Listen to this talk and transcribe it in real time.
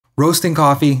Roasting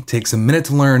coffee takes a minute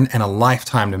to learn and a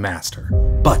lifetime to master.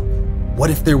 But what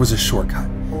if there was a shortcut?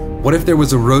 What if there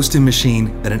was a roasting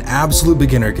machine that an absolute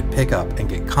beginner could pick up and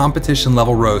get competition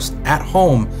level roast at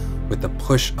home with the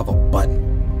push of a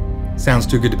button? Sounds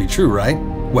too good to be true, right?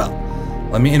 Well,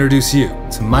 let me introduce you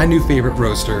to my new favorite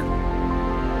roaster,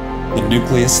 the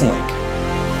Nucleus LINK.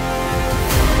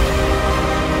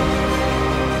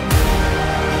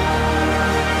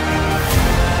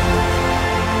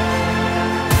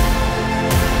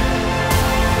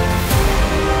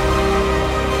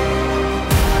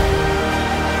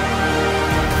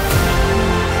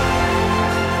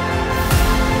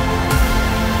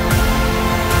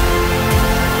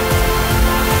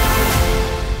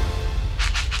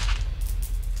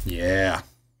 Yeah.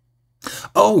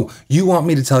 Oh, you want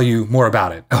me to tell you more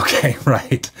about it? Okay,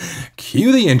 right.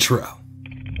 Cue the intro.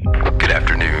 Good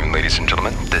afternoon, ladies and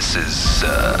gentlemen. This is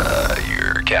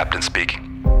your captain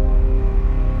speaking.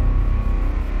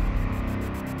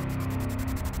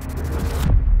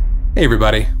 Hey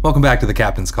everybody, welcome back to the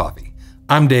Captain's Coffee.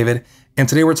 I'm David, and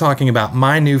today we're talking about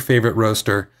my new favorite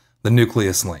roaster, the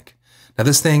Nucleus LINK. Now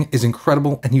this thing is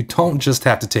incredible, and you don't just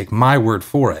have to take my word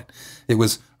for it. It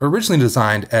was originally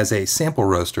designed as a sample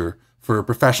roaster for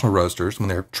professional roasters when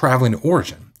they're traveling to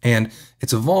origin, and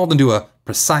it's evolved into a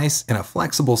precise and a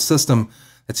flexible system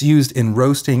that's used in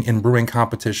roasting and brewing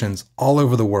competitions all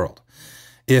over the world.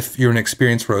 If you're an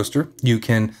experienced roaster, you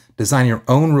can design your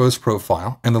own roast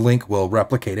profile, and the LINK will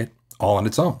replicate it all on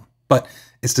its own. But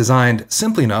it's designed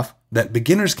simply enough that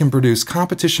beginners can produce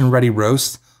competition-ready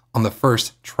roasts on the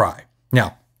first try.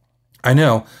 Now, I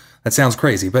know that sounds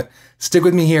crazy, but stick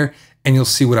with me here and you'll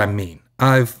see what I mean.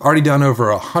 I've already done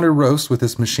over 100 roasts with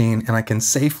this machine, and I can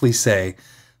safely say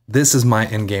this is my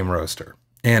in-game roaster.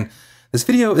 And this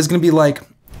video is going to be like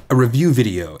a review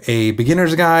video, a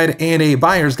beginner's guide, and a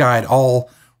buyer's guide all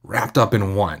wrapped up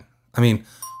in one. I mean,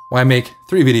 why make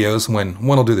 3 videos when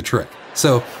one will do the trick?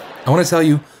 So I want to tell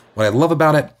you what I love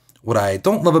about it, what I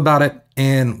don't love about it,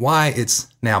 and why it's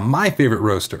now my favorite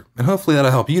roaster. And hopefully that'll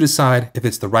help you decide if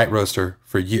it's the right roaster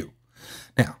for you.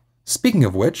 Now, speaking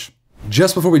of which,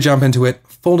 just before we jump into it,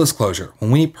 full disclosure,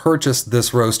 when we purchased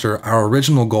this roaster, our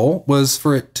original goal was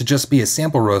for it to just be a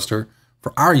sample roaster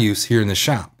for our use here in the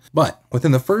shop. But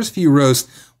within the first few roasts,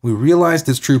 we realized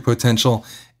its true potential,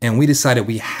 and we decided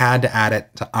we had to add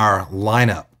it to our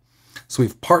lineup. So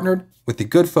we've partnered with the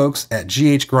good folks at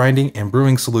GH Grinding and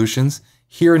Brewing Solutions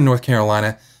here in North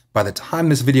Carolina. By the time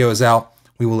this video is out,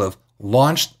 we will have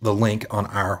launched the LINK on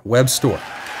our web store.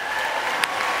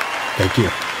 Thank you.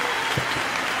 Thank you.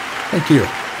 Thank you.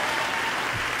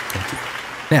 Thank you.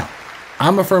 Now,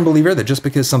 I'm a firm believer that just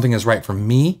because something is right for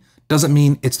me doesn't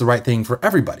mean it's the right thing for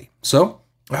everybody. So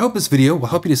I hope this video will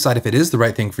help you decide if it is the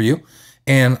right thing for you.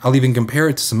 And I'll even compare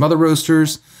it to some other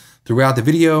roasters throughout the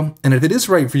video. And if it is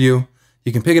right for you,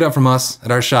 you can pick it up from us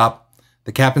at our shop,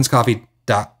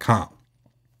 thecaptainscoffee.com.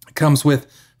 It comes with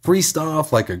free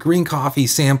stuff like a green coffee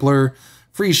sampler,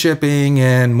 free shipping,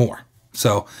 and more.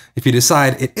 So if you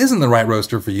decide it isn't the right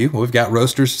roaster for you, well, we've got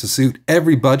roasters to suit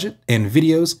every budget and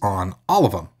videos on all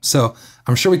of them. So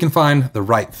I'm sure we can find the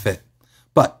right fit.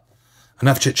 But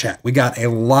enough chit chat. We got a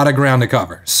lot of ground to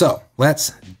cover. So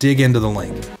let's dig into the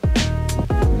LINK.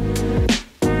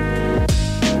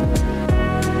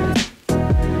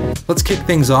 Let's kick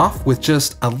things off with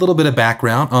just a little bit of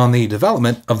background on the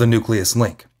development of the Nucleus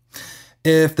LINK.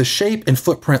 If the shape and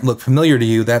footprint look familiar to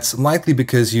you, that's likely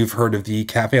because you've heard of the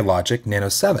CafeLogic Nano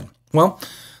 7. Well,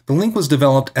 the LINK was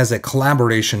developed as a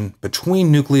collaboration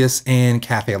between Nucleus and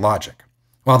CafeLogic.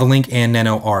 While the LINK and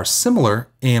Nano are similar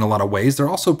in a lot of ways, they're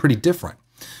also pretty different.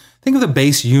 Think of the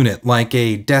base unit like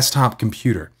a desktop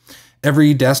computer.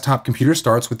 Every desktop computer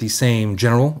starts with the same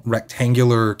general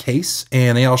rectangular case,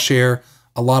 and they all share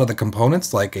a lot of the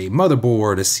components like a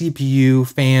motherboard, a CPU,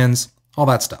 fans, all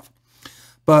that stuff.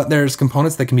 But there's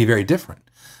components that can be very different.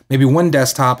 Maybe one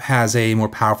desktop has a more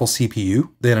powerful CPU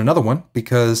than another one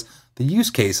because the use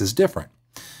case is different.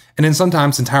 And then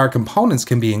sometimes entire components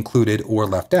can be included or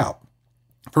left out.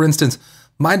 For instance,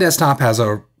 my desktop has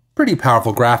a pretty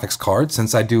powerful graphics card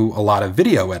since I do a lot of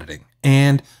video editing,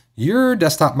 and your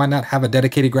desktop might not have a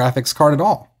dedicated graphics card at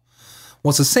all.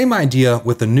 Well, it's the same idea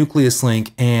with the Nucleus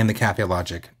LINK and the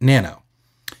CafeLogic Nano.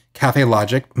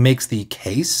 CafeLogic makes the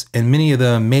case and many of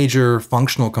the major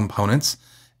functional components,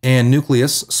 and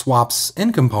Nucleus swaps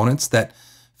in components that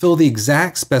fill the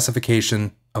exact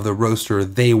specification of the roaster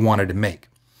they wanted to make.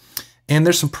 And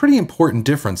there's some pretty important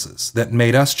differences that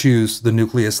made us choose the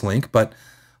Nucleus LINK, but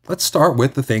let's start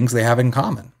with the things they have in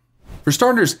common. For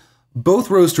starters, both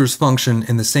roasters function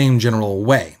in the same general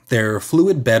way. They're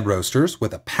fluid bed roasters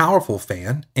with a powerful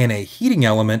fan and a heating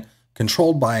element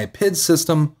controlled by a PID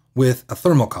system with a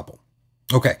thermocouple.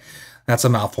 Okay, that's a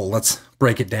mouthful. Let's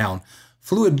break it down.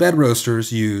 Fluid bed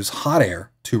roasters use hot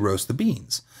air to roast the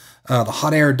beans. The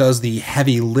hot air does the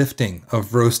heavy lifting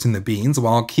of roasting the beans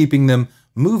while keeping them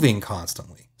moving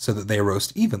constantly so that they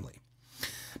roast evenly.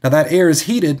 Now that air is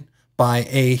heated by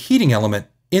a heating element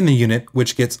in the unit,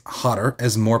 which gets hotter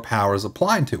as more power is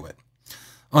applied to it.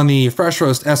 On the Fresh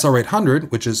Roast SR800,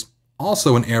 which is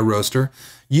also an air roaster,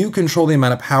 you control the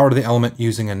amount of power to the element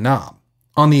using a knob.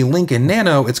 On the Link and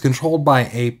Nano, it's controlled by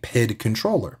a PID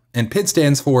controller, and PID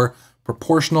stands for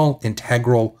Proportional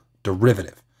Integral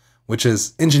Derivative, which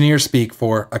is engineer speak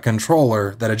for a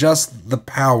controller that adjusts the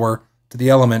power to the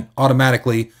element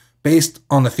automatically based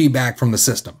on the feedback from the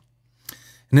system.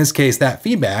 In this case, that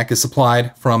feedback is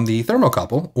supplied from the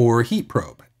thermocouple or heat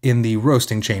probe in the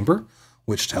roasting chamber,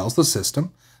 which tells the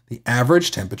system the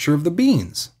average temperature of the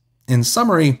beans. In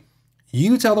summary,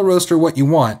 you tell the roaster what you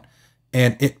want,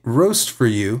 and it roasts for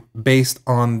you based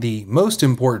on the most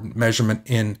important measurement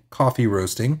in coffee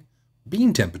roasting,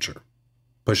 bean temperature.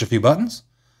 Push a few buttons,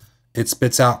 it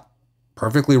spits out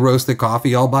perfectly roasted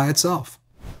coffee all by itself.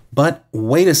 But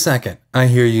wait a second, I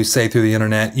hear you say through the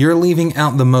internet, you're leaving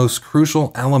out the most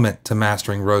crucial element to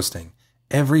mastering roasting.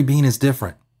 Every bean is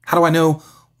different. How do I know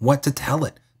what to tell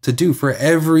it to do for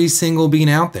every single bean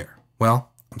out there?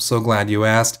 Well, I'm so glad you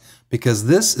asked, because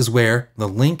this is where the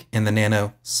Link and the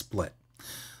Nano split.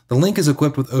 The Link is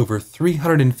equipped with over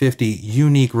 350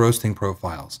 unique roasting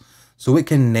profiles, so it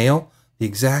can nail the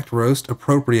exact roast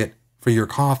appropriate for your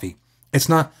coffee. It's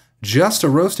not just a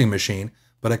roasting machine,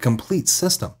 but a complete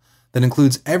system that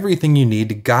includes everything you need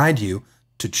to guide you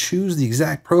to choose the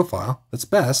exact profile that's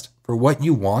best for what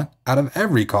you want out of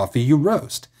every coffee you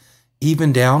roast,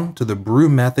 even down to the brew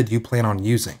method you plan on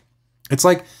using. It's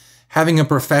like having a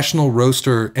professional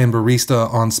roaster and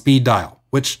barista on speed dial,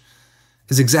 which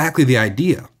is exactly the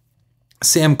idea.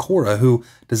 Sam Cora, who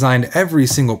designed every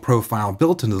single profile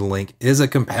built into the Link, is a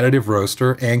competitive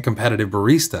roaster and competitive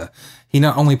barista. He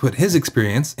not only put his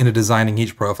experience into designing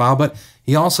each profile, but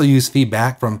he also used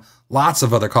feedback from lots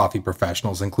of other coffee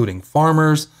professionals, including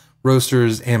farmers,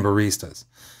 roasters, and baristas.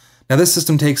 Now, this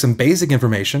system takes some basic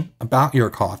information about your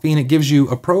coffee and it gives you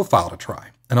a profile to try.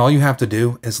 And all you have to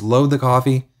do is load the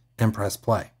coffee and press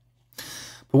play.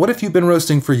 But what if you've been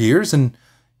roasting for years and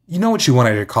you know what you want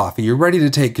out of your coffee, you're ready to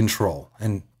take control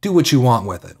and do what you want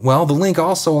with it? Well, the Link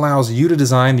also allows you to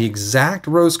design the exact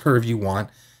roast curve you want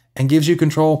and gives you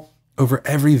control over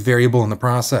every variable in the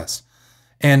process.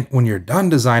 And when you're done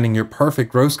designing your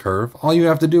perfect roast curve, all you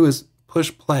have to do is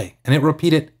push play and it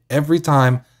repeat it every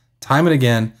time and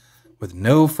again, with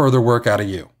no further work out of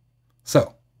you.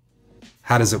 So,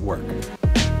 how does it work?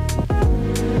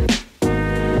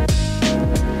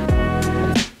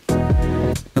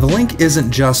 Now, the Link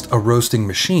isn't just a roasting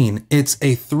machine, it's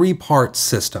a three-part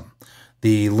system.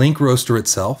 The Link roaster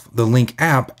itself, the Link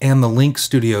app, and the Link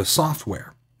Studio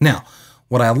software. Now,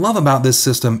 what I love about this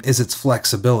system is its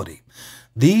flexibility.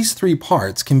 These three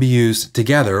parts can be used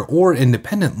together or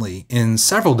independently in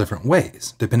several different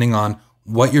ways, depending on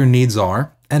what your needs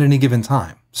are at any given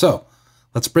time. So,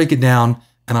 let's break it down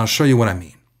and I'll show you what I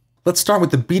mean. Let's start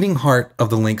with the beating heart of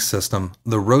the Link system,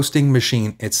 the roasting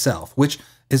machine itself, which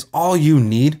is all you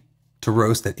need to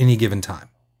roast at any given time.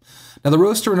 Now, the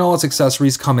roaster and all its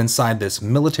accessories come inside this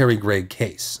military-grade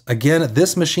case. Again,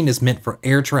 this machine is meant for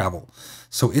air travel,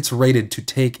 so it's rated to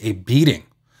take a beating.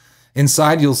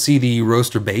 Inside, you'll see the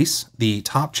roaster base, the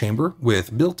top chamber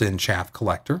with built-in chaff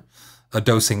collector, a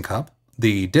dosing cup,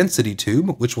 the density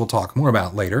tube, which we'll talk more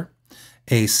about later,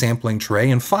 a sampling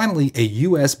tray, and finally a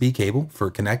USB cable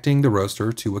for connecting the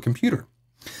roaster to a computer.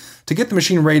 To get the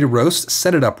machine ready to roast,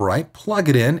 set it upright, plug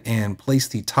it in, and place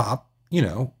the top,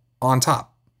 on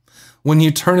top. When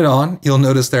you turn it on, you'll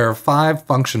notice there are 5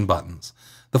 function buttons.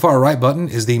 The far right button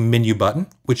is the menu button,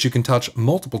 which you can touch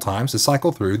multiple times to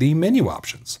cycle through the menu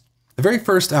options. The very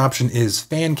first option is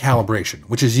fan calibration,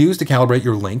 which is used to calibrate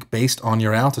your Link based on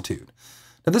your altitude.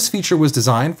 Now, this feature was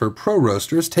designed for pro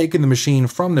roasters taking the machine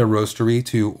from their roastery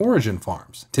to origin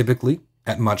farms, typically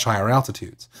at much higher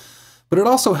altitudes. But it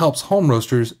also helps home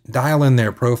roasters dial in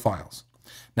their profiles.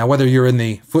 Now, whether you're in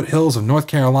the foothills of North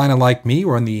Carolina like me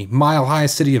or in the mile-high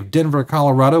city of Denver,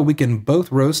 Colorado, we can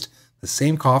both roast the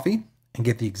same coffee and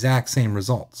get the exact same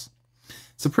results.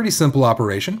 It's a pretty simple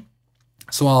operation,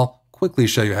 so I'll quickly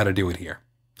show you how to do it here.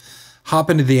 Hop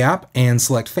into the app and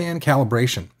select fan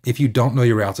calibration. If you don't know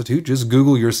your altitude, just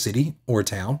Google your city or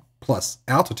town plus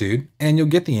altitude and you'll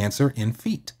get the answer in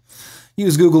feet.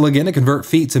 Use Google again to convert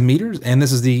feet to meters, and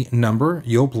this is the number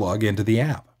you'll plug into the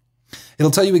app.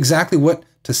 It'll tell you exactly what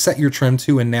to set your trim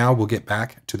to, and now we'll get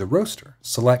back to the roaster.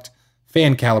 Select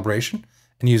fan calibration,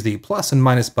 and use the plus and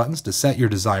minus buttons to set your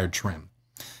desired trim.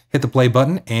 Hit the play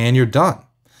button and you're done.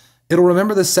 It'll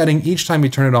remember this setting each time you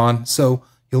turn it on, so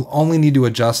you'll only need to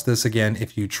adjust this again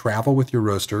if you travel with your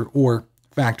roaster or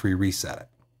factory reset it.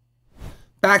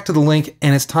 Back to the Link,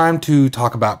 and it's time to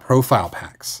talk about profile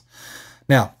packs.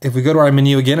 Now, if we go to our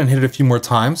menu again and hit it a few more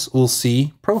times, we'll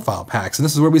see profile packs, and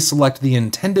this is where we select the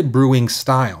intended brewing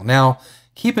style. Now,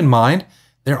 keep in mind,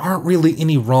 there aren't really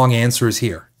any wrong answers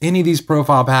here. Any of these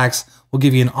profile packs will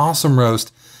give you an awesome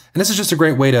roast, and this is just a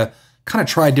great way to kind of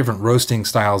try different roasting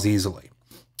styles easily.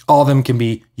 All of them can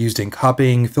be used in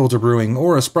cupping, filter brewing,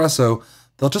 or espresso.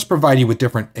 They'll just provide you with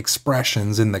different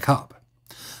expressions in the cup.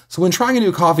 So when trying a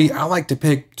new coffee, I like to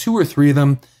pick 2 or 3 of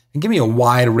them and give me a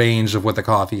wide range of what the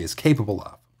coffee is capable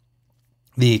of.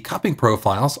 The cupping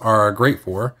profiles are great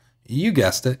for, you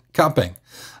guessed it, cupping.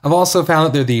 I've also found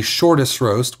that they're the shortest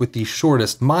roast with the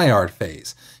shortest Maillard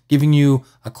phase, giving you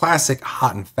a classic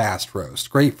hot and fast roast,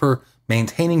 great for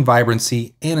maintaining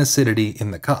vibrancy and acidity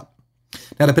in the cup.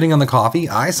 Now, depending on the coffee,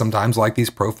 I sometimes like these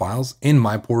profiles in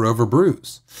my pour-over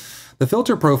brews. The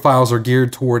filter profiles are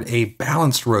geared toward a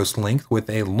balanced roast length with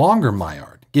a longer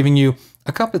Maillard, giving you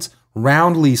a cup that's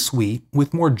roundly sweet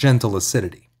with more gentle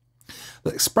acidity.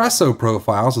 The espresso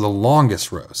profiles are the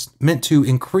longest roast, meant to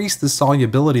increase the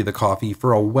solubility of the coffee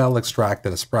for a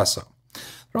well-extracted espresso.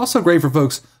 They're also great for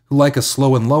folks who like a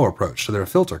slow and low approach to their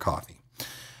filter coffee.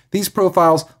 These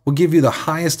profiles will give you the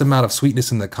highest amount of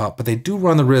sweetness in the cup, but they do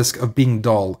run the risk of being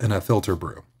dull in a filter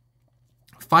brew.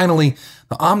 Finally,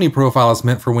 the Omni profile is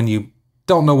meant for when you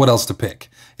don't know what else to pick.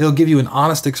 It'll give you an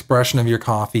honest expression of your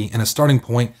coffee and a starting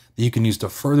point that you can use to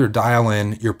further dial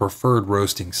in your preferred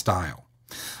roasting style.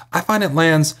 I find it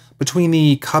lands between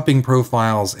the cupping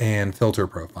profiles and filter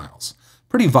profiles.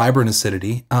 Pretty vibrant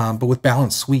acidity, but with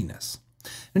balanced sweetness.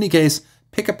 In any case,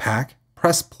 pick a pack,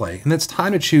 press play, and it's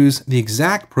time to choose the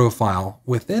exact profile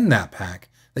within that pack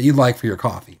that you'd like for your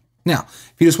coffee. Now,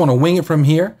 if you just want to wing it from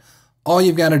here, all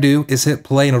you've got to do is hit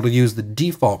play and it'll use the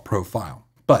default profile.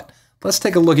 But let's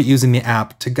take a look at using the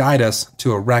app to guide us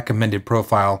to a recommended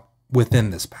profile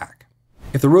within this pack.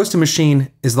 If the roasting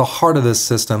machine is the heart of this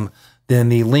system, then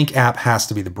the Link app has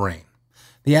to be the brain.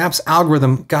 The app's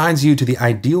algorithm guides you to the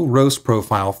ideal roast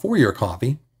profile for your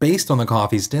coffee based on the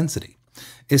coffee's density.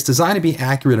 It's designed to be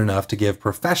accurate enough to give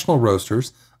professional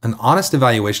roasters an honest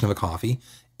evaluation of a coffee,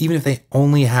 even if they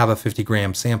only have a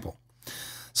 50-gram sample.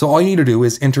 So all you need to do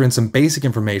is enter in some basic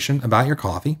information about your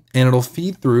coffee, and it'll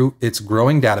feed through its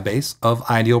growing database of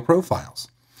ideal profiles.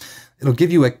 It'll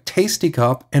give you a tasty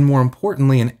cup and, more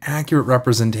importantly, an accurate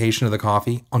representation of the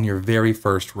coffee on your very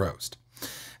first roast.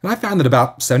 And I found that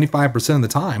about 75% of the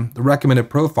time, the recommended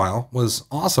profile was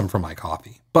awesome for my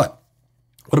coffee. But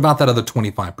what about that other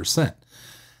 25%?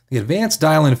 The advanced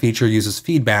dial-in feature uses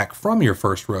feedback from your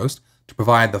first roast to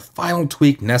provide the final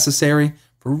tweak necessary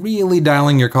for really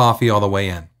dialing your coffee all the way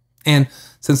in. And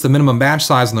since the minimum batch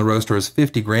size on the roaster is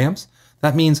 50 grams,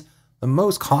 that means the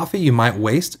most coffee you might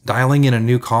waste dialing in a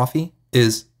new coffee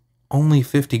is only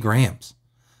 50 grams.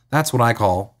 That's what I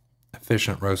call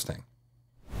efficient roasting.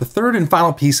 The third and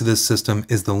final piece of this system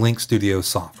is the Link Studio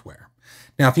software.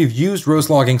 Now, if you've used roast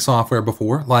logging software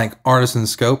before, like Artisan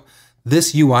Scope,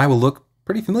 this UI will look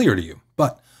pretty familiar to you.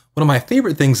 But one of my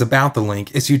favorite things about the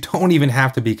Link is you don't even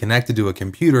have to be connected to a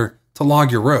computer to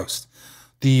log your roast.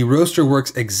 The roaster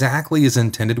works exactly as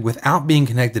intended without being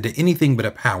connected to anything but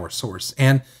a power source,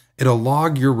 and it'll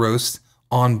log your roast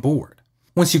on board.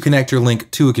 Once you connect your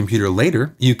Link to a computer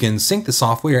later, you can sync the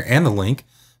software and the Link,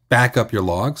 back up your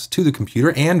logs to the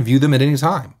computer, and view them at any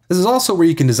time. This is also where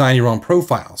you can design your own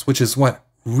profiles, which is what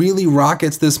really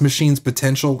rockets this machine's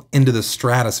potential into the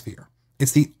stratosphere.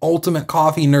 It's the ultimate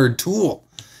coffee nerd tool.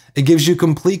 It gives you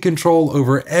complete control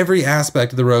over every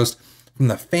aspect of the roast, from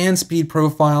the fan speed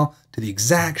profile to the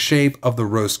exact shape of the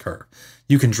roast curve.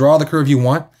 You can draw the curve you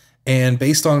want, and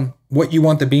based on what you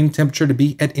want the bean temperature to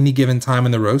be at any given time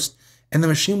in the roast, and the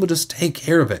machine will just take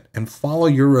care of it and follow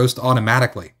your roast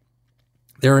automatically.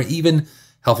 There are even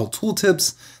helpful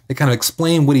tooltips that kind of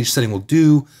explain what each setting will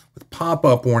do, with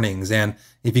pop-up warnings and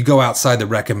if you go outside the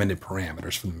recommended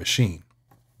parameters from the machine.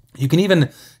 You can even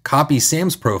copy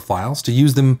Sam's profiles to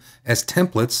use them as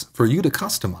templates for you to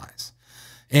customize.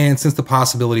 And since the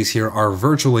possibilities here are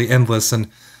virtually endless and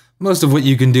most of what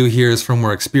you can do here is from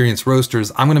more experienced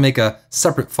roasters, I'm going to make a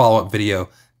separate follow-up video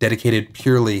dedicated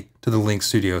purely to the Link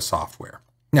Studio software.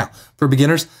 Now, for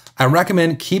beginners, I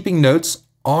recommend keeping notes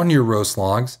on your roast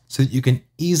logs so that you can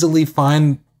easily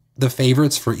find the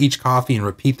favorites for each coffee and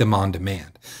repeat them on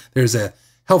demand. There's a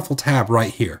helpful tab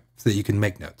right here so that you can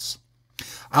make notes.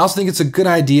 I also think it's a good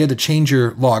idea to change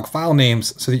your log file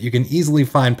names so that you can easily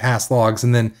find past logs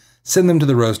and then send them to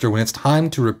the roaster when it's time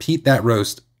to repeat that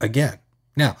roast again.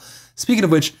 Now, speaking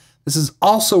of which, this is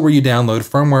also where you download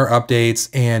firmware updates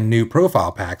and new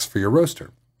profile packs for your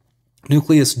roaster.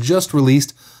 Nucleus just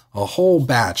released a whole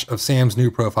batch of Sam's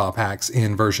new profile packs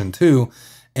in version 2,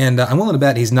 and I'm willing to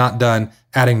bet he's not done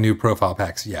adding new profile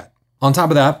packs yet. On top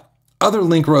of that, other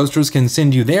Link roasters can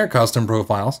send you their custom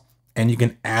profiles, and you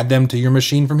can add them to your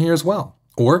machine from here as well.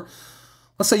 Or,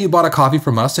 let's say you bought a coffee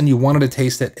from us and you wanted to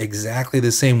taste it exactly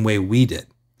the same way we did.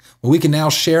 Well, we can now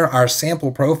share our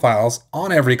sample profiles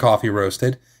on every coffee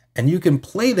roasted, and you can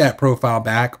play that profile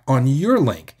back on your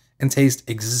Link and taste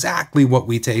exactly what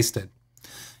we tasted.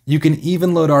 You can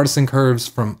even load artisan curves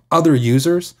from other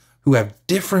users who have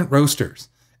different roasters,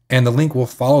 and the Link will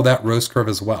follow that roast curve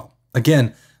as well.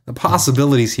 Again, the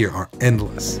possibilities here are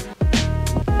endless.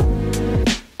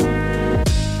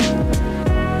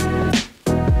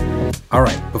 All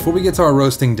right, before we get to our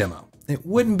roasting demo, it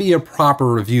wouldn't be a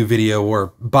proper review video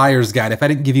or buyer's guide if I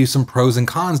didn't give you some pros and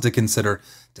cons to consider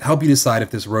to help you decide if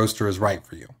this roaster is right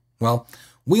for you. Well,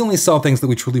 we only sell things that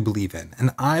we truly believe in,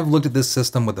 and I've looked at this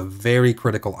system with a very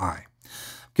critical eye.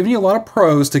 I've given you a lot of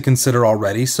pros to consider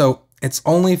already, so it's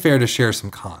only fair to share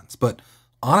some cons, but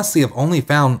honestly, I've only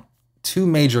found 2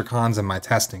 major cons in my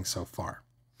testing so far.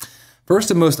 First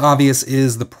and most obvious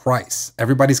is the price.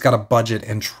 Everybody's got a budget,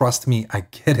 and trust me, I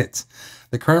get it.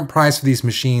 The current price for these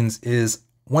machines is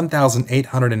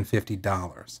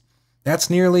 $1,850. That's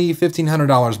nearly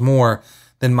 $1,500 more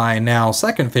than my now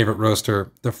second favorite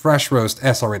roaster, the Fresh Roast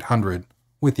SR800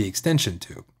 with the extension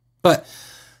tube. But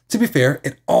to be fair,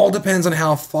 it all depends on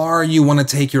how far you want to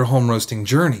take your home roasting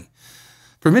journey.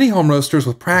 For many home roasters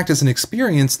with practice and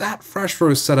experience, that Fresh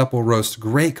Roast setup will roast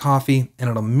great coffee and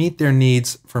it'll meet their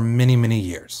needs for many, many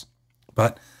years.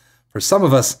 But for some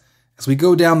of us, as we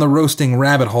go down the roasting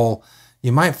rabbit hole,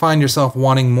 you might find yourself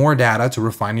wanting more data to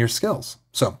refine your skills.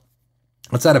 So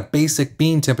let's add a basic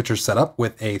bean temperature setup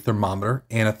with a thermometer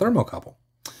and a thermocouple,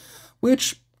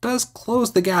 which does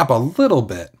close the gap a little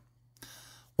bit.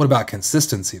 What about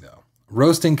consistency though?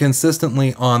 Roasting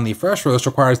consistently on the Fresh Roast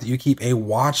requires that you keep a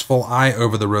watchful eye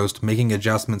over the roast, making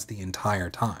adjustments the entire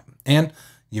time. And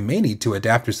you may need to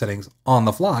adapt your settings on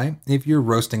the fly if you're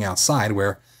roasting outside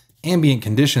where ambient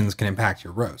conditions can impact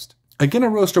your roast. Again, a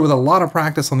roaster with a lot of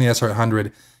practice on the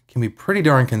SR800 can be pretty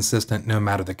darn consistent no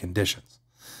matter the conditions.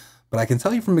 But I can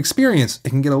tell you from experience, it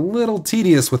can get a little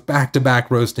tedious with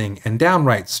back-to-back roasting and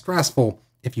downright stressful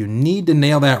if you need to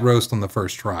nail that roast on the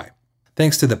first try.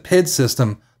 Thanks to the PID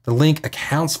system, the Link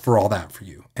accounts for all that for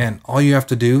you, and all you have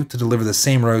to do to deliver the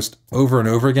same roast over and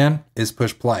over again is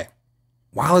push play.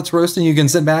 While it's roasting, you can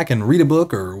sit back and read a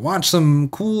book or watch some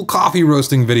cool coffee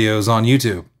roasting videos on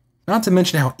YouTube. Not to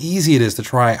mention how easy it is to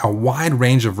try a wide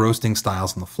range of roasting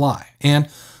styles on the fly. And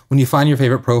when you find your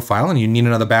favorite profile and you need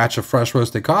another batch of fresh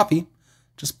roasted coffee,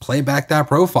 just play back that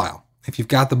profile. If you've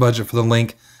got the budget for the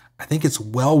Link, I think it's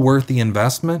well worth the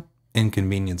investment in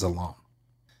convenience alone.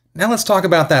 Now let's talk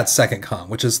about that second con,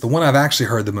 which is the one I've actually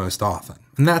heard the most often,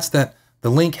 and that's that the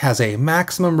Link has a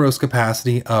maximum roast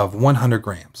capacity of 100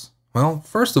 grams. Well,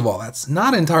 first of all, that's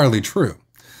not entirely true.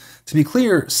 To be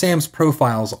clear, Sam's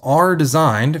profiles are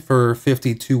designed for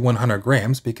 50 to 100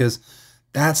 grams because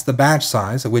that's the batch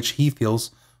size at which he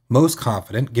feels most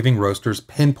confident giving roasters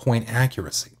pinpoint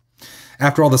accuracy.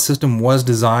 After all, the system was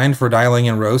designed for dialing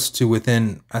in roasts to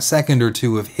within a second or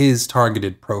two of his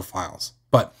targeted profiles.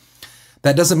 But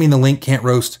that doesn't mean the Link can't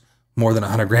roast more than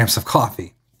 100 grams of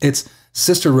coffee. Its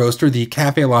sister roaster, the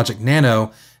CafeLogic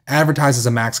Nano, advertises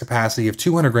a max capacity of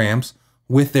 200 grams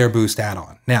with their boost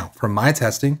add-on. Now, from my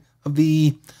testing, of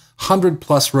the 100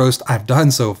 plus roast I've done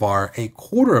so far, a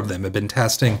quarter of them have been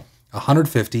testing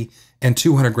 150 and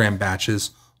 200 gram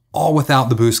batches, all without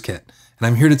the boost kit. And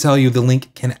I'm here to tell you the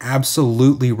Link can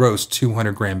absolutely roast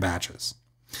 200 gram batches.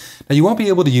 Now, you won't be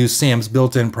able to use Sam's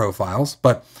built-in profiles,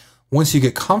 but once you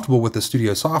get comfortable with the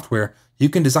studio software, you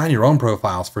can design your own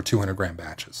profiles for 200 gram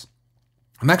batches.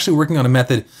 I'm actually working on a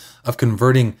method of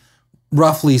converting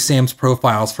roughly Sam's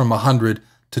profiles from 100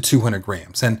 to 200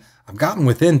 grams, and I've gotten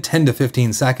within 10 to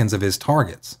 15 seconds of his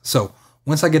targets. So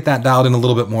once I get that dialed in a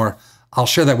little bit more, I'll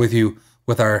share that with you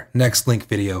with our next Link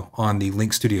video on the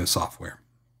Link Studio software.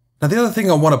 Now, the other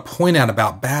thing I want to point out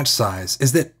about batch size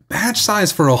is that batch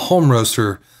size for a home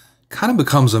roaster kind of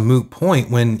becomes a moot point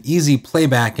when easy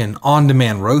playback and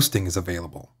on-demand roasting is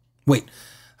available. Wait,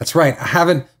 that's right, I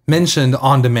haven't mentioned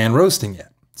on-demand roasting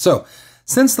yet. So,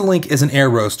 since the Link is an air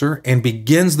roaster and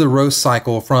begins the roast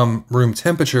cycle from room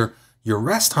temperature, your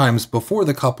rest times before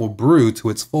the cup will brew to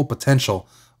its full potential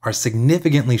are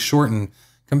significantly shortened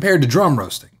compared to drum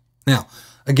roasting. Now,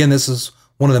 again, this is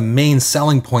one of the main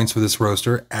selling points for this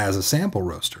roaster as a sample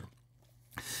roaster.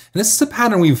 And this is a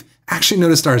pattern we've actually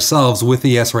noticed ourselves with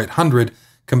the SR800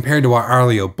 compared to our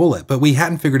Alio Bullet, but we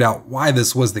hadn't figured out why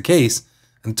this was the case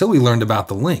until we learned about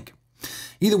the Link.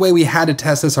 Either way, we had to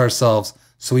test this ourselves,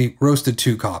 so we roasted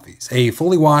 2 coffees, a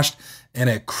fully washed and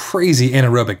a crazy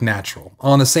anaerobic natural,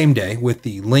 on the same day with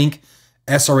the Link,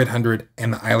 SR800,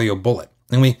 and the Alio Bullet.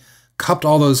 And we cupped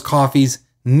all those coffees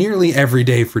nearly every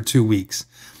day for 2 weeks.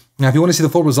 Now, if you want to see the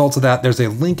full results of that, there's a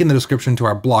link in the description to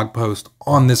our blog post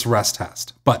on this rest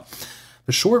test. But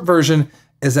the short version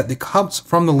is that the cups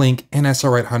from the Link and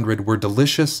SR800 were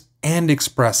delicious and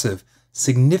expressive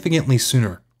significantly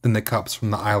sooner than the cups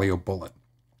from the Alio Bullet.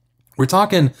 We're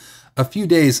talking a few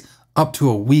days up to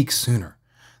a week sooner.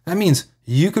 That means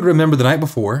you could remember the night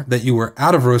before that you were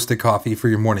out of roasted coffee for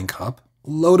your morning cup,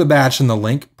 load a batch in the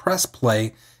Link, press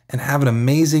play, and have an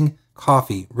amazing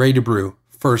coffee ready to brew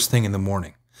first thing in the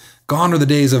morning. Gone are the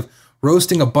days of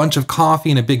roasting a bunch of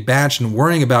coffee in a big batch and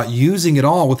worrying about using it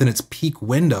all within its peak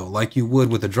window like you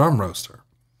would with a drum roaster.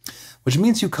 Which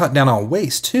means you cut down on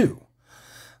waste too.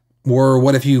 Or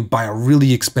what if you buy a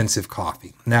really expensive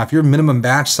coffee? Now, if your minimum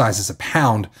batch size is a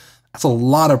pound, that's a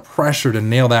lot of pressure to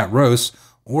nail that roast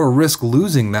or risk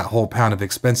losing that whole pound of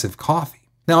expensive coffee.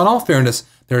 Now, in all fairness,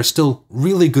 there are still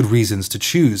really good reasons to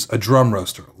choose a drum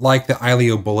roaster like the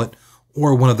Alio Bullet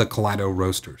or one of the Kaleido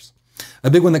roasters.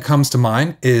 A big one that comes to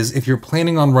mind is if you're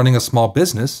planning on running a small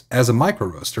business as a micro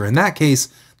roaster. In that case,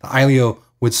 the Alio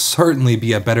would certainly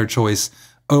be a better choice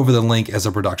over the Link as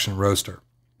a production roaster.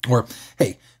 Or,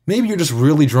 hey, maybe you're just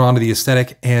really drawn to the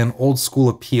aesthetic and old school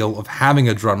appeal of having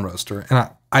a drum roaster, and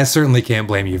I certainly can't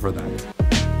blame you for that.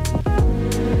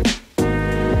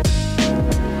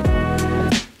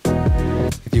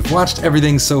 If you've watched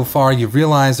everything so far, you've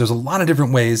realized there's a lot of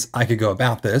different ways I could go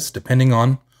about this, depending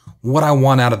on what I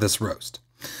want out of this roast.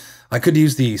 I could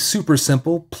use the super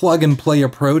simple plug and play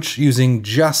approach using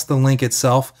just the Link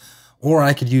itself, or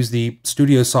I could use the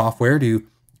studio software to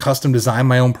custom design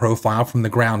my own profile from the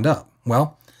ground up.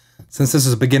 Well, since this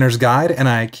is a beginner's guide and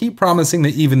I keep promising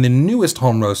that even the newest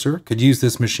home roaster could use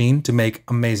this machine to make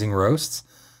amazing roasts,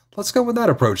 let's go with that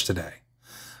approach today.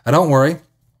 Now don't worry,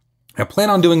 I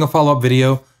plan on doing a follow-up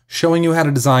video showing you how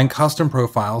to design custom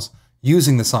profiles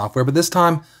using the software, but this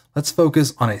time let's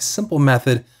focus on a simple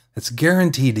method that's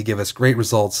guaranteed to give us great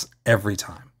results every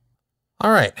time.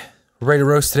 All right, we're ready to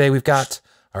roast today. We've got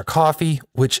our coffee,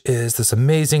 which is this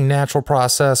amazing natural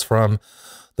process from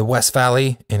the West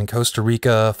Valley in Costa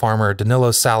Rica, farmer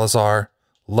Danilo Salazar.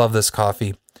 Love this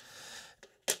coffee.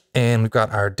 And we've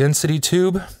got our density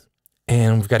tube,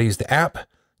 and we've got to use the app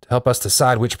to help us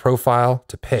decide which profile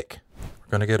to pick.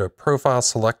 We're going to go to profile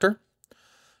selector,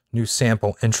 new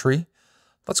sample entry.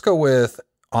 Let's go with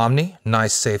Omni,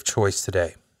 nice safe choice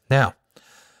today. Now,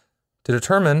 to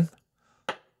determine,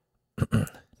 now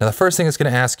the first thing it's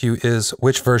going to ask you is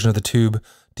which version of the tube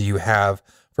do you have?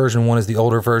 Version 1 is the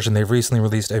older version. They've recently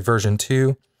released a version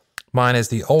 2. Mine is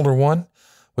the older one,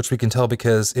 which we can tell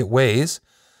because it weighs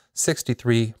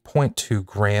 63.2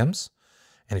 grams.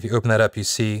 And if you open that up, you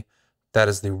see that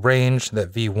is the range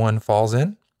that V1 falls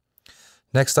in.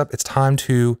 Next up, it's time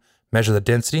to measure the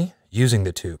density using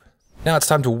the tube. Now it's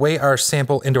time to weigh our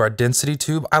sample into our density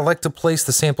tube. I like to place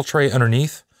the sample tray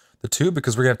underneath the tube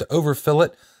because we're going to have to overfill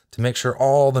it to make sure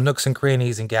all the nooks and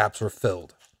crannies and gaps are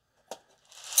filled.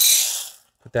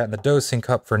 Put that in the dosing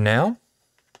cup for now.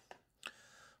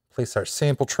 Place our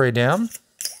sample tray down.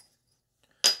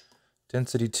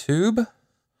 Density tube.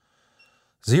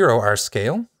 Zero our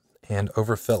scale and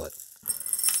overfill it.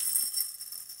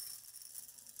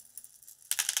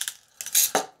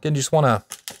 Again, you just want to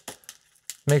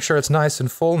make sure it's nice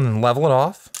and full and then level it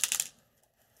off.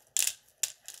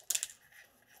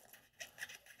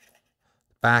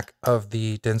 Back of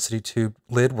the density tube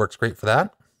lid works great for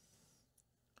that.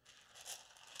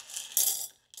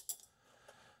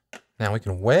 Now we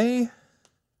can weigh.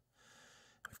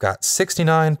 We've got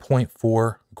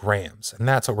 69.4 grams, and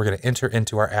that's what we're going to enter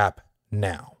into our app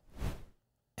now.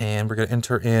 And we're going to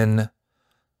enter in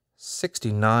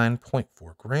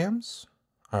 69.4 grams.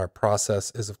 Our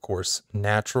process is, of course,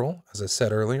 natural, as I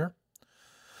said earlier.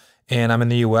 And I'm in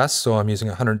the US, so I'm using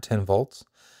 110 volts.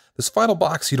 This final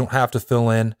box you don't have to fill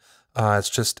in. It's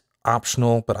just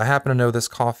optional, but I happen to know this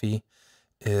coffee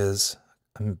is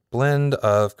a blend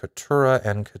of Katura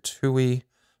and Katui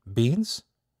beans.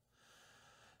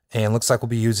 And looks like we'll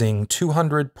be using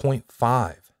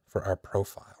 200.5 for our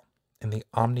profile in the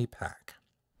Omni pack.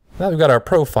 Now we've got our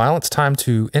profile, it's time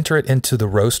to enter it into the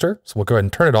roaster. So we'll go ahead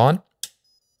and turn it on.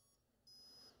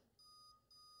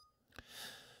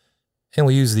 And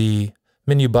we'll use the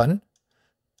menu button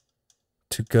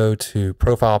to go to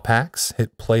Profile Packs,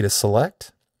 hit play to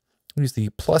select. Use the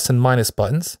plus and minus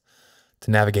buttons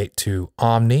to navigate to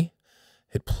Omni,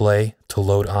 hit play to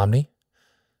load Omni.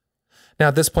 Now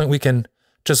at this point we can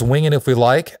just wing it if we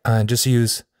like and just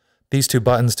use these two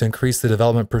buttons to increase the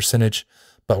development percentage,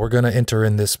 but we're going to enter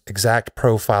in this exact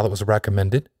profile that was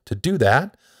recommended. To do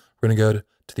that, we're going to go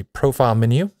to the profile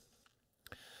menu,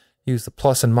 use the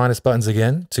plus and minus buttons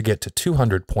again to get to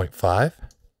 200.5.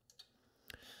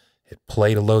 Hit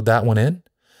play to load that one in.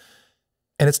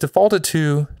 And it's defaulted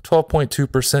to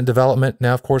 12.2% development.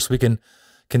 Now, of course, we can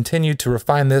continue to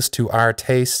refine this to our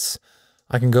tastes.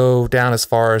 I can go down as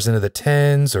far as into the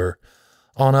 10s or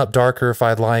on up darker if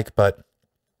I'd like, but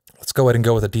let's go ahead and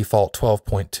go with a default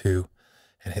 12.2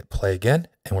 and hit play again,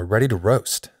 and we're ready to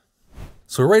roast.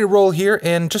 So we're ready to roll here,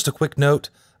 and just a quick note,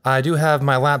 I do have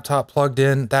my laptop plugged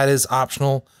in. That is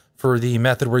optional for the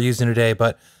method we're using today,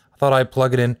 but I thought I'd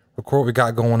plug it in, record what we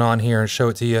got going on here, and show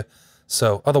it to you.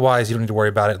 So otherwise, you don't need to worry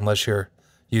about it unless you're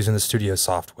using the studio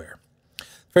software. The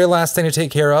very last thing to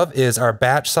take care of is our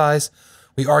batch size.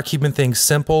 We are keeping things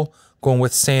simple, going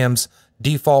with Sam's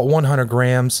default 100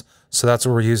 grams. So that's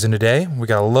what we're using today. We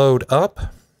got to load up.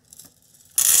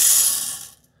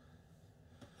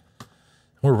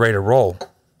 We're ready to roll.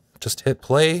 Just hit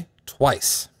play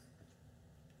twice.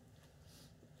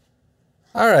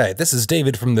 All right, this is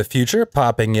David from the future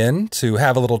popping in to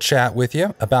have a little chat with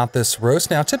you about this roast.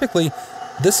 Now, typically,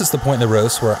 this is the point in the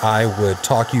roast where I would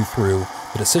talk you through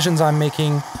the decisions I'm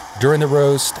making during the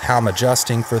roast, how I'm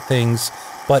adjusting for things.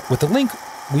 But with the link,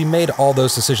 we made all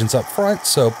those decisions up front,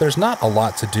 so there's not a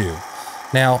lot to do.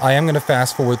 Now, I am going to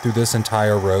fast forward through this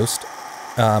entire roast.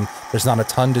 There's not a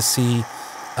ton to see.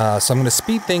 So I'm going to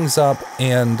speed things up,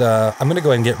 and I'm going to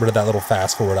go ahead and get rid of that little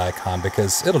fast forward icon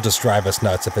because it'll just drive us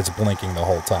nuts if it's blinking the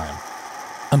whole time.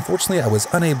 Unfortunately, I was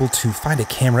unable to find a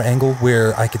camera angle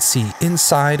where I could see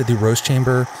inside the roast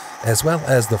chamber as well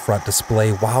as the front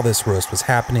display while this roast was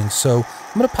happening. So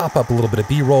I'm going to pop up a little bit of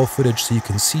B-roll footage so you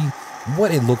can see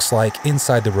what it looks like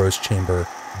inside the roast chamber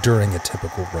during a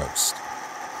typical roast.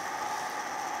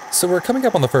 So we're coming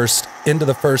up on into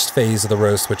the first phase of the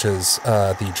roast, which is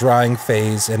the drying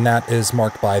phase, and that is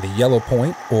marked by the yellow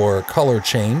point, or color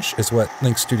change is what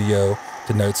Link Studio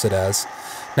denotes it as.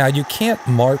 Now, you can't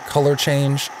mark color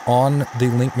change on the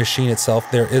Link machine itself.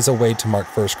 There is a way to mark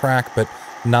first crack, but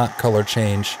not color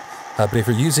change. But if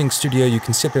you're using Studio, you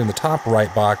can see up there in the top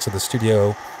right box of the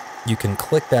Studio, you can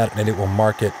click that and it will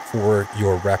mark it for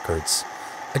your records.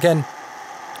 Again,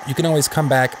 you can always come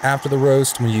back after the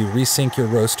roast when you resync your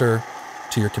roaster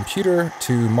to your computer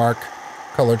to mark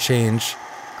color change.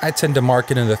 I tend to mark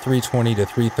it in the 320 to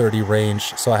 330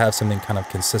 range, so I have something kind of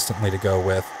consistently to go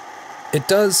with. It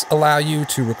does allow you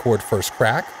to record first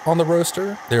crack on the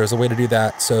roaster. There is a way to do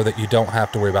that so that you don't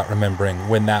have to worry about remembering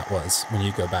when that was when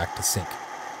you go back to sync.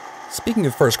 Speaking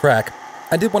of first crack,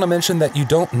 I did want to mention that you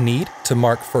don't need to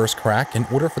mark first crack in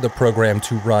order for the program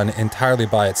to run entirely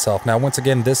by itself. Now, once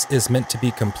again, this is meant to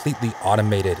be completely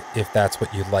automated if that's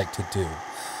what you'd like to do.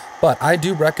 But I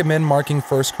do recommend marking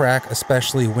first crack,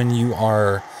 especially when you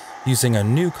are using a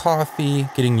new coffee,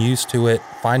 getting used to it,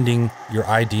 finding your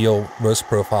ideal roast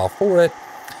profile for it.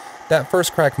 That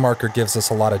first crack marker gives us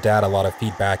a lot of data, a lot of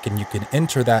feedback, and you can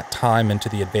enter that time into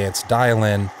the advanced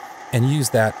dial-in and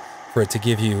use that for it to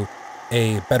give you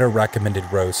a better recommended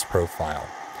roast profile.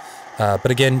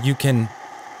 But again, you can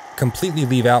completely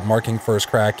leave out marking first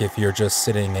crack if you're just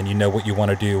sitting and you know what you want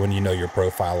to do and you know your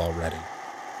profile already.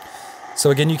 So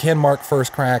again, you can mark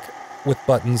first crack with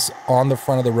buttons on the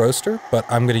front of the roaster, but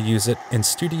I'm going to use it in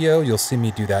Studio. You'll see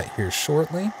me do that here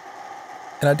shortly.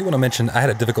 And I do want to mention I had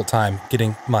a difficult time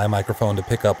getting my microphone to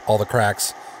pick up all the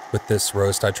cracks with this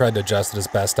roast. I tried to adjust it as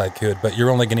best I could, but you're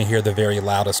only going to hear the very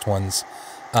loudest ones.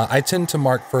 I tend to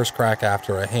mark first crack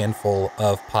after a handful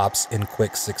of pops in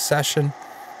quick succession,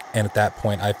 and at that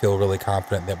point I feel really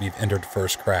confident that we've entered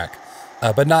first crack.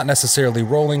 But not necessarily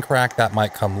rolling crack, that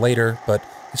might come later, but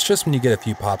it's just when you get a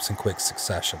few pops in quick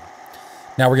succession.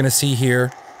 Now we're going to see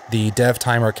here the dev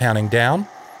timer counting down.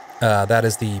 That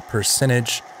is the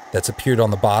percentage that's appeared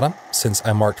on the bottom since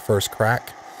I marked first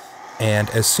crack. And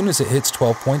as soon as it hits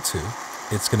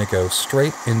 12.2, it's going to go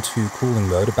straight into cooling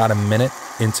mode, about a minute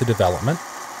into development.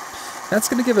 That's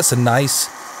going to give us a nice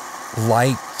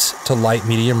light to light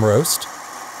medium roast.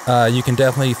 You can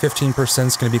definitely, 15%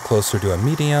 is going to be closer to a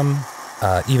medium.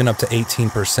 Even up to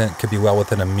 18% could be well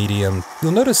within a medium.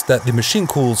 You'll notice that the machine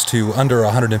cools to under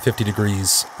 150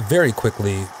 degrees very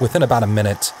quickly, within about a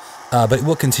minute, but it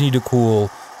will continue to cool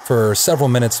for several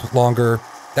minutes longer.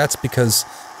 That's because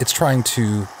it's trying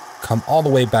to come all the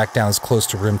way back down as close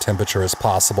to room temperature as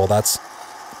possible. That's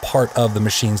part of the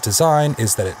machine's design,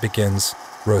 is that it begins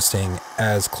roasting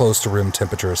as close to room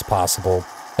temperature as possible.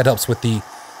 That helps with the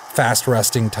fast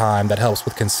resting time that helps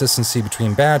with consistency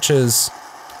between batches.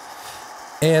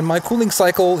 And my cooling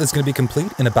cycle is going to be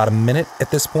complete in about a minute.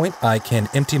 At this point, I can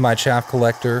empty my chaff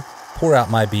collector, pour out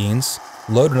my beans,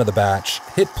 load another batch,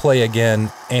 hit play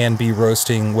again, and be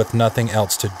roasting with nothing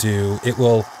else to do. It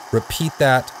will repeat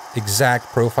that exact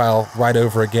profile right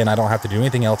over again. I don't have to do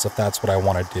anything else if that's what I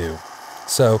want to do.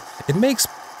 So it makes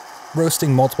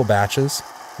roasting multiple batches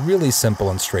really simple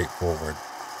and straightforward.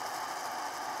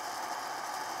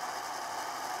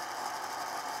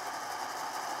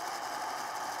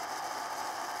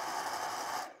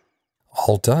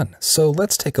 All done. So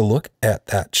let's take a look at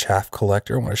that chaff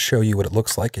collector. I want to show you what it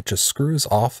looks like. It just screws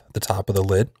off the top of the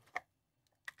lid.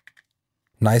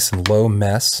 Nice and low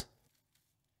mess.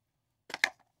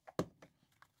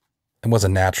 It was a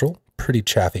natural, pretty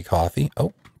chaffy coffee.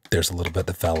 Oh, there's a little bit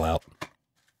that fell out.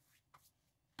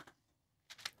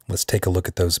 Let's take a look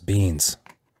at those beans.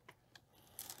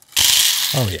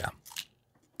 Oh yeah.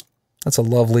 That's a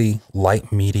lovely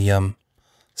light medium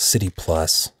City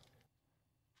Plus.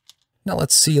 Now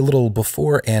let's see a little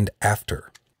before and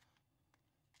after.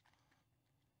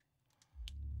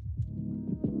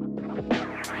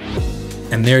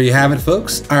 And there you have it,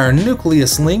 folks, our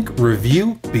Nucleus LINK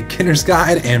review, beginner's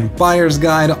guide, and buyer's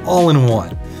guide all in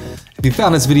one. If you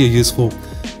found this video useful,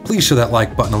 please show that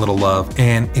like button a little love.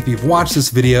 And if you've watched this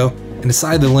video and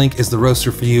decided the link is the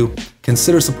roaster for you,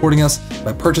 consider supporting us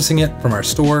by purchasing it from our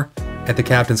store at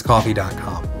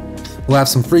thecaptainscoffee.com. We'll have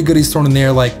some free goodies thrown in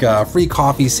there like free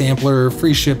coffee sampler,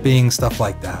 free shipping, stuff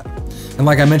like that. And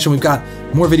like I mentioned, we've got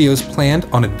more videos planned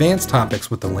on advanced topics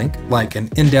with the link, like an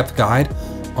in-depth guide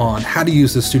on how to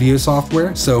use the studio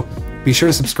software. So be sure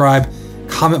to subscribe,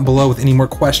 comment below with any more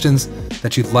questions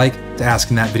that you'd like to ask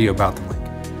in that video about the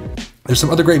link. There's some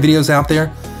other great videos out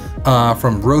there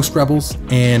from Roast Rebels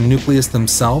and Nucleus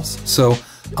themselves. So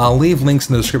I'll leave links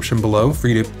in the description below for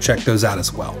you to check those out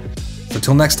as well. So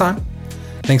till next time,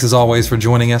 thanks as always for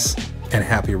joining us, and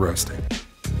happy roasting.